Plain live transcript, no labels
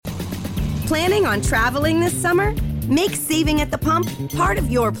Planning on traveling this summer? Make saving at the pump part of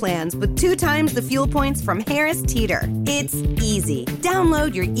your plans with 2 times the fuel points from Harris Teeter. It's easy.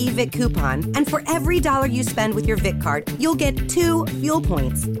 Download your eVic coupon, and for every $1 you spend with your Vic card, you'll get 2 fuel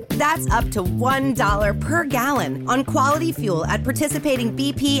points. That's up to $1 per gallon on quality fuel at participating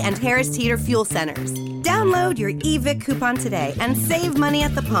BP and Harris Teeter fuel centers. Download your eVic coupon today and save money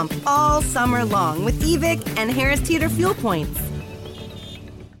at the pump all summer long with eVic and Harris Teeter fuel points.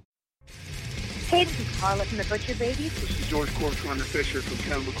 Hey, this is Carla from the Butcher Babies. This is George Corner Fisher from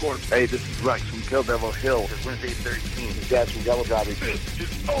Cannibal Corpse. Hey, this is Rex from Kill Devil Hill. It's Wednesday 13. This is Dad from Devil Gobby. This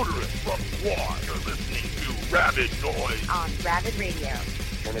is Odorous from War. You're listening to Rabid Noise on Rabid Radio.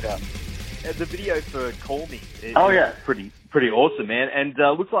 Turn it up. The video for Call Me is pretty awesome, man. And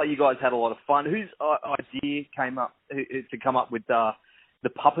looks like you guys had a lot of fun. Whose idea came up to come up with the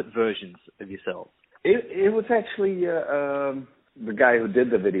puppet versions of yourselves? It was actually the guy who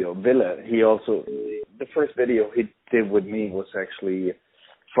did the video, Villa. He also, the first video he did with me was actually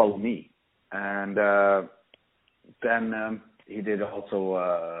Follow Me. And then he did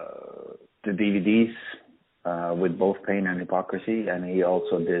also the DVDs with both Pain and Hypocrisy. And he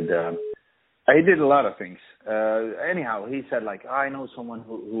also did, he did a lot of things. Anyhow, he said, like, I know someone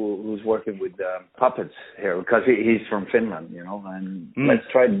who's working with puppets here because he's from Finland, you know, and let's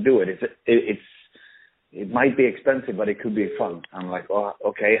try to do it. It might be expensive, but it could be fun. I'm like, oh,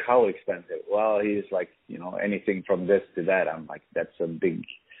 okay, how expensive? Well, he's like, you know, anything from this to that. I'm like, that's a big,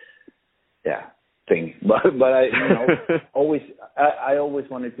 thing. But I, you know, I always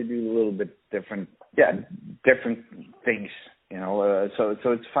wanted to do a little bit different things, you know. So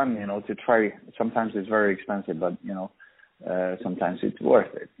it's fun, you know, to try. Sometimes it's very expensive, but you know, sometimes it's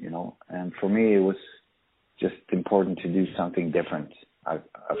worth it, you know. And for me, it was just important to do something different. I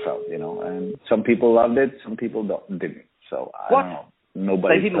felt, you know, and some people loved it, some people didn't. So I don't know.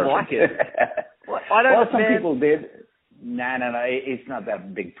 Nobody. They didn't like it. Some people did. No. It's not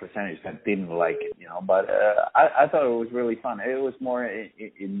that big percentage that didn't like it, you know. But I thought it was really fun. It was more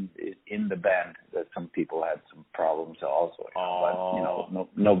in the band that some people had some problems also. You know, but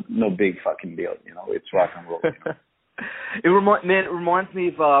you know, no big fucking deal. You know, it's rock and roll. You know? It reminds me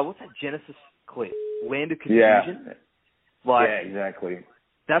of what's that Genesis clip? Land of Confusion. Yeah. Like, yeah, exactly.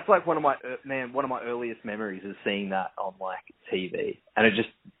 That's like one of my earliest memories is seeing that on like TV, and it just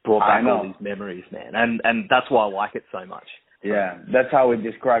brought back all these memories, man. And that's why I like it so much. Yeah, that's how we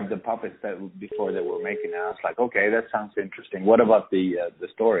described the puppets before they were making it. I was like, okay, that sounds interesting. What about the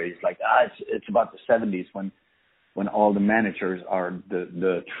story? It's like it's about the 70s when all the managers are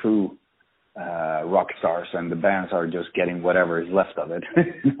the true rock stars, and the bands are just getting whatever is left of it.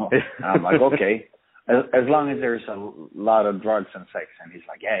 You know? I'm like, okay. As long as there's a lot of drugs and sex, and he's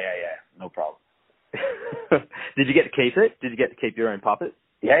like, yeah, no problem. Did you get to keep it? Did you get to keep your own puppet?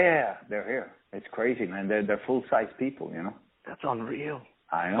 Yeah, they're here. It's crazy, man. They're full-size people, you know. That's unreal.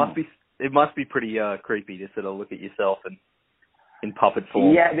 I know. It must be pretty creepy to sort of look at yourself in puppet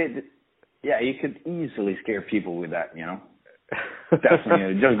form. Yeah, you could easily scare people with that, you know.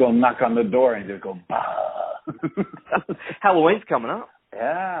 Definitely, just go knock on the door and just go, bah. Halloween's coming up.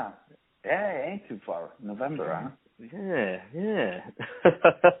 Yeah. Yeah, it ain't too far. November, huh? Yeah.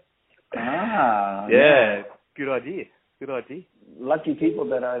 Yeah. Good idea. Lucky people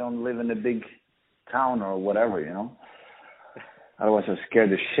that I don't live in a big town or whatever, you know. Otherwise, I'd scare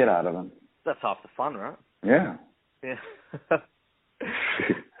the shit out of them. That's half the fun, right? Yeah.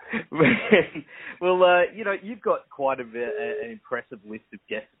 Well, you know, you've got quite an impressive list of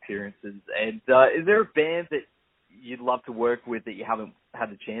guest appearances. And is there a band that you'd love to work with that you haven't had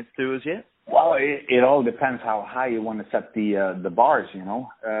the chance to as yet? Well, it all depends how high you want to set the bars, you know.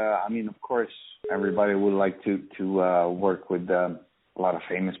 I mean, of course, everybody would like to work with a lot of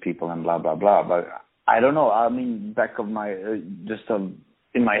famous people and blah, blah, blah. But I don't know. I mean, back of my,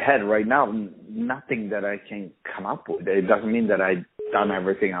 in my head right now, nothing that I can come up with. It doesn't mean that I've done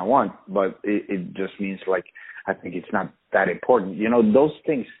everything I want, but it just means, like, I think it's not that important. You know, those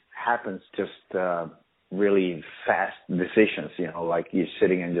things happens just really fast decisions, you know, like you're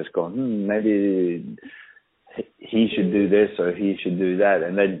sitting and just going, maybe he should do this or he should do that,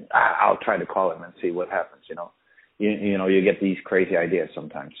 and then I'll try to call him and see what happens, you know. You know, you get these crazy ideas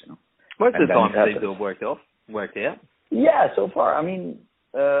sometimes, you know. Most of the time it seems to have worked out. Yeah, so far. I mean,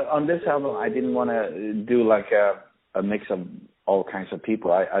 on this album, I didn't want to do like a mix of all kinds of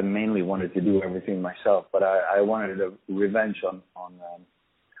people. I mainly wanted to do everything myself, but I wanted a revenge on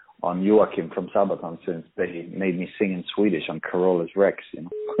Joachim from Sabaton, since they made me sing in Swedish on Carolus Rex, you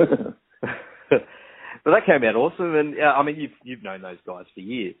know. But that came out awesome, and I mean, you've known those guys for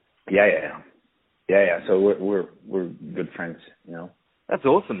years. Yeah. So we're good friends, you know. That's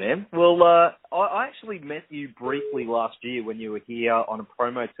awesome, man. Well, I actually met you briefly last year when you were here on a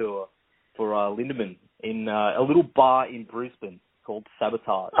promo tour for Lindemann in a little bar in Brisbane called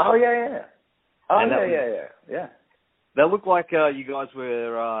Sabotage. Oh, yeah. Oh, yeah. That looked like you guys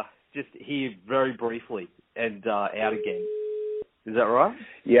were just here very briefly and out again. Is that right?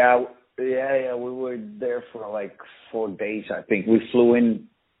 Yeah. We were there for like 4 days, I think. We flew in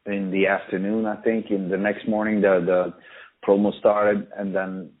the afternoon, I think. In the next morning, the promo started, and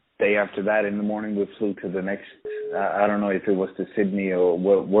then day after that in the morning, we flew to the next, I don't know if it was to Sydney or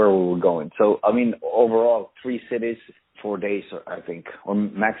where we were going. So, I mean, overall, 3 cities, 4 days, I think, or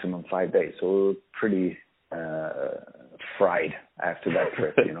maximum 5 days. So we were pretty fried after that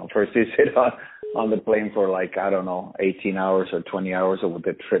trip, you know. First you sit on the plane for like, I don't know, 18 hours or 20 hours or what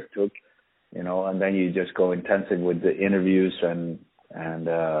the trip took, you know, and then you just go intensive with the interviews and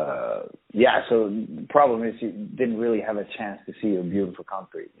so the problem is you didn't really have a chance to see a beautiful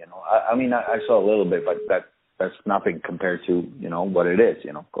country, you know. I mean, I saw a little bit, but that's nothing compared to, you know, what it is,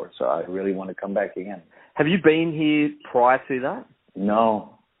 you know, of course. So I really want to come back again. Have you been here prior to that?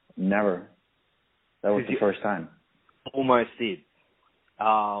 No, never. That was the first time. Almost did.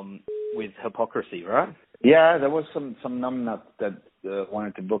 With Hypocrisy, right? Yeah, there was some numbnut that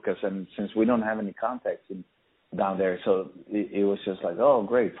wanted to book us, and since we don't have any contacts down there, so it was just like, oh,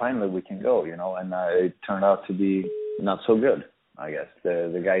 great, finally we can go, you know, and it turned out to be not so good, I guess.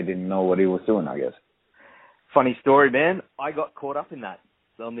 The guy didn't know what he was doing, I guess. Funny story, man. I got caught up in that,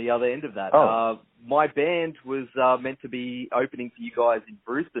 on the other end of that. Oh. My band was meant to be opening for you guys in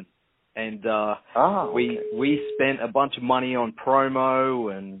Brisbane, and we spent a bunch of money on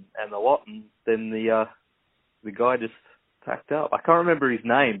promo and the lot, and then the guy just packed up. I can't remember his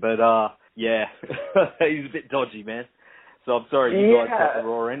name, but yeah, he's a bit dodgy, man. So I'm sorry you guys got the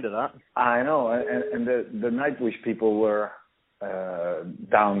raw end of that. I know, and the Nightwish people were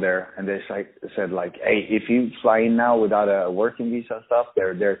down there, and they said like, hey, if you fly in now without a working visa and stuff,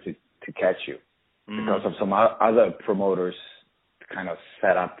 they're there to catch you, because of some other promoters kind of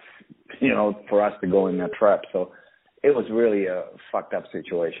set up, you know, for us to go in a trap. So it was really a fucked up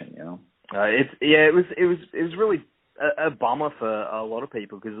situation, you know. It was really a bummer for a lot of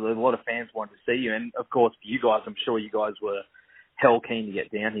people, because a lot of fans wanted to see you, and of course for you guys, I'm sure you guys were hell keen to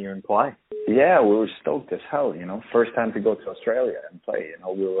get down here and play. Yeah, we were stoked as hell, you know. First time to go to Australia and play, you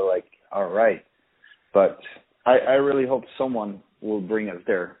know. We were like, all right. But I really hope someone will bring us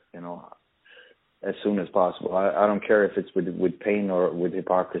there, you know, as soon as possible. I don't care if it's with Pain or with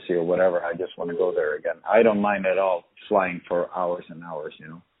Hypocrisy or whatever. I just want to go there again. I don't mind at all flying for hours and hours, you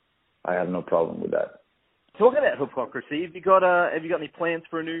know. I have no problem with that. Talking about Hypocrisy, have you got any plans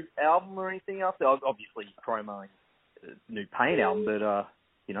for a new album or anything else? Obviously promoting a new Pain album, but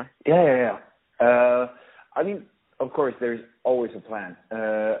you know. Yeah. I mean, of course, there's always a plan.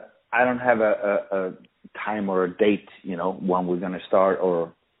 I don't have a time or a date, you know, when we're gonna start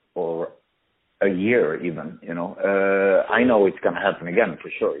or a year even, you know. I know it's gonna happen again for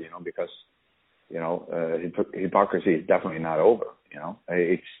sure, you know, because, you know, Hypocrisy is definitely not over, you know.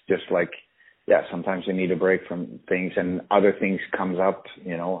 It's just like, yeah, sometimes you need a break from things and other things comes up,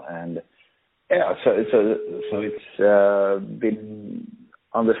 you know, and yeah, so it's been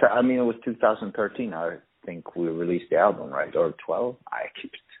on the, I mean, it was 2013, I think we released the album, right? Or 12? I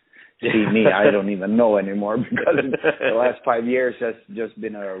keep see me, I don't even know anymore, because the last 5 years has just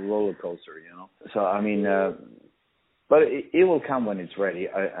been a roller coaster, you know. So, I mean, but it will come when it's ready,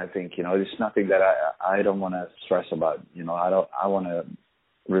 I think, you know. It's nothing that I don't want to stress about, you know. I want to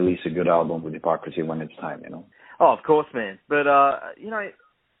release a good album with Hypocrisy when it's time, you know. Oh, of course, man. But, you know,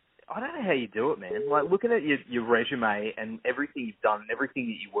 I don't know how you do it, man. Like, looking at your resume and everything you've done and everything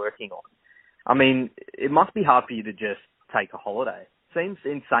that you're working on, I mean, it must be hard for you to just take a holiday. Seems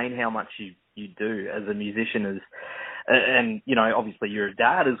insane how much you do as a musician, and you know, obviously you're a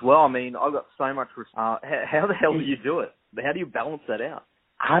dad as well. I mean, I've got so much respect. How the hell do you do it? How do you balance that out?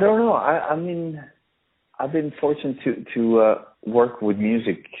 I don't know. I mean, I've been fortunate to work with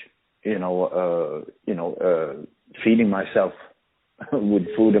music, you know, feeding myself with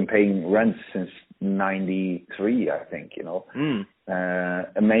food and paying rent since '93, I think, you know,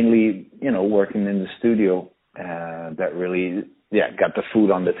 and mainly, you know, working in the studio, that really, got the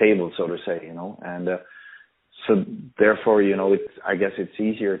food on the table, so to say, you know, and so therefore, you know, I guess it's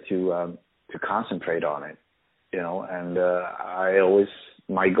easier to concentrate on it, you know, and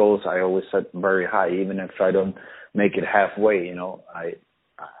my goals I always set very high, even if I don't make it halfway, you know,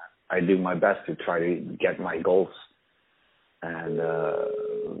 I do my best to try to get my goals. And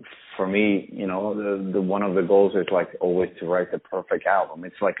for me, you know, the one of the goals is like always to write the perfect album.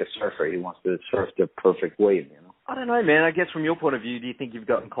 It's like a surfer; he wants to surf the perfect wave, you know. I don't know, man. I guess from your point of view, do you think you've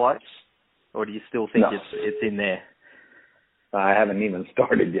gotten close? Or do you still think it's in there? I haven't even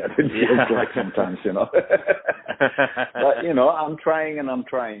started yet. It feels like sometimes, But, I'm trying, and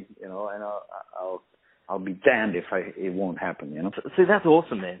I'll be damned if it won't happen, See, that's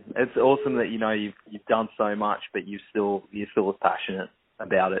awesome, man. It's awesome that, you've done so much, but you're still as passionate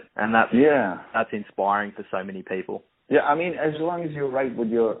about it. And that's inspiring for so many people. Yeah, I mean, as long as you're right with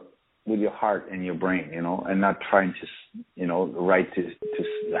your heart and your brain, and not trying to, write to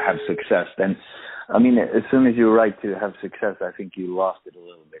have success, then, I mean, as soon as you write to have success, I think you lost it a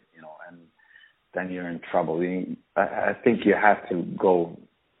little bit, and then you're in trouble. I think you have to go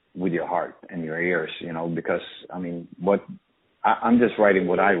with your heart and your ears, because, I mean, I'm just writing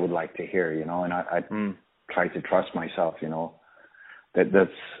what I would like to hear, and I try to trust myself,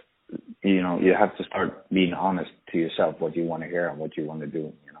 that's, you have to start being honest to yourself, what you want to hear and what you want to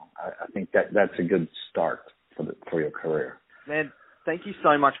do, I think that's a good start for your career. Man, thank you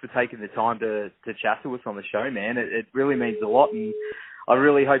so much for taking the time to chat to us on the show, man. It really means a lot, and I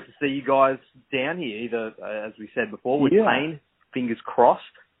really hope to see you guys down here, either, as we said before, with Pain, fingers crossed,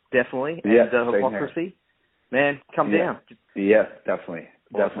 definitely, and Hypocrisy. Man, come down. Yeah, definitely.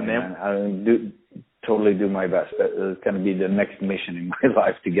 Awesome, man. I'll totally do my best. It's going to be the next mission in my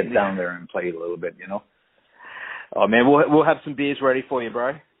life to get down there and play a little bit, Oh, man, we'll have some beers ready for you,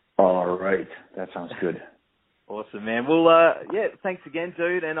 bro. All right. That sounds good. Awesome, man. Well, thanks again,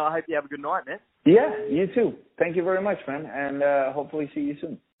 dude, and I hope you have a good night, man. Yeah, you too. Thank you very much, man, and hopefully see you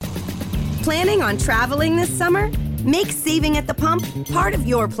soon. Planning on traveling this summer? Make saving at the pump part of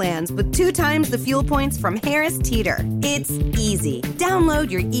your plans with 2 times the fuel points from Harris Teeter. It's easy. Download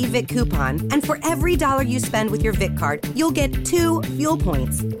your eVic coupon, and for every $1 you spend with your Vic card, you'll get 2 fuel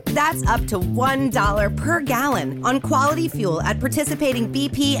points. That's up to $1 per gallon on quality fuel at participating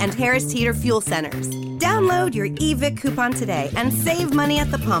BP and Harris Teeter fuel centers. Download your eVic coupon today and save money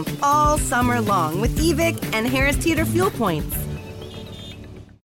at the pump all summer long with eVic and Harris Teeter fuel points.